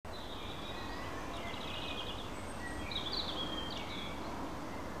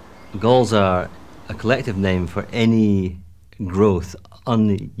Galls are a collective name for any growth,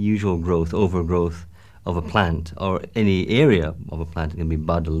 unusual growth, overgrowth of a plant, or any area of a plant. It can be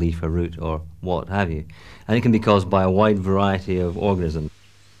bud, a leaf, a root, or what have you. And it can be caused by a wide variety of organisms.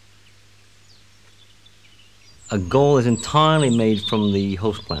 A gall is entirely made from the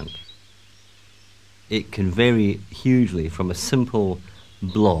host plant. It can vary hugely from a simple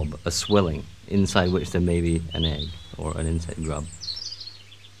blob, a swelling, inside which there may be an egg or an insect grub.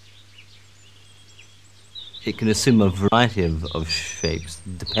 It can assume a variety of shapes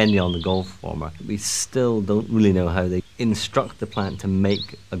depending on the gall former. We still don't really know how they instruct the plant to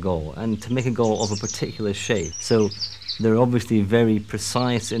make a gall and to make a gall of a particular shape. So there are obviously very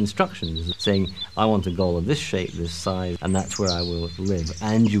precise instructions saying, I want a gall of this shape, this size, and that's where I will live,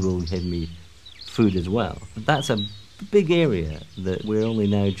 and you will give me food as well. But that's a big area that we're only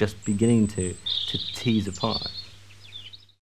now just beginning to tease apart.